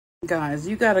Guys,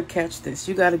 you got to catch this.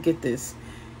 You got to get this.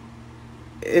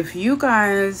 If you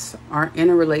guys are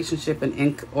in a relationship and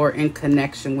in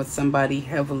connection with somebody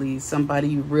heavily, somebody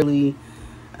you really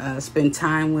spend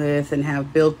time with and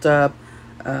have built up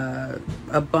a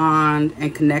bond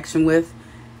and connection with,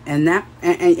 and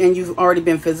you've already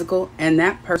been physical, and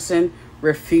that person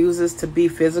refuses to be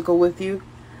physical with you,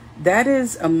 that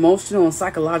is emotional and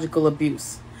psychological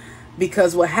abuse.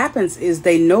 Because what happens is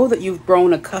they know that you've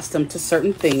grown accustomed to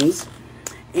certain things,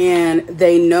 and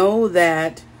they know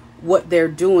that what they're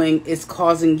doing is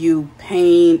causing you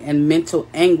pain and mental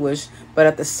anguish, but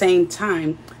at the same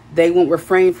time, they won't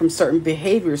refrain from certain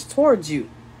behaviors towards you.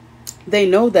 They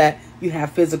know that you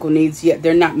have physical needs, yet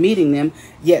they're not meeting them,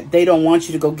 yet they don't want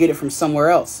you to go get it from somewhere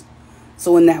else.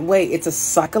 So in that way, it's a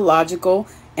psychological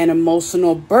and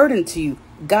emotional burden to you.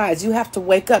 Guys, you have to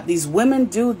wake up. These women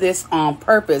do this on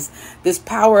purpose. This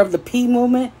power of the P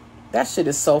movement, that shit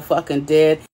is so fucking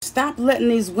dead. Stop letting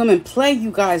these women play you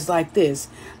guys like this.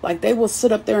 Like, they will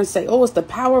sit up there and say, oh, it's the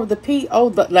power of the P. Oh,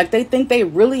 like they think they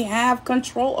really have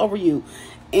control over you.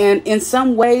 And in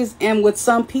some ways, and with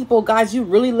some people, guys, you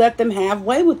really let them have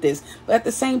way with this. But at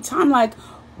the same time, like,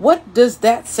 what does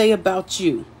that say about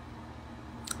you?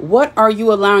 What are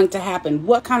you allowing to happen?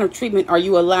 What kind of treatment are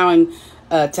you allowing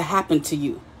to happen to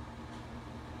you?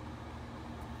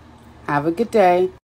 Have a good day.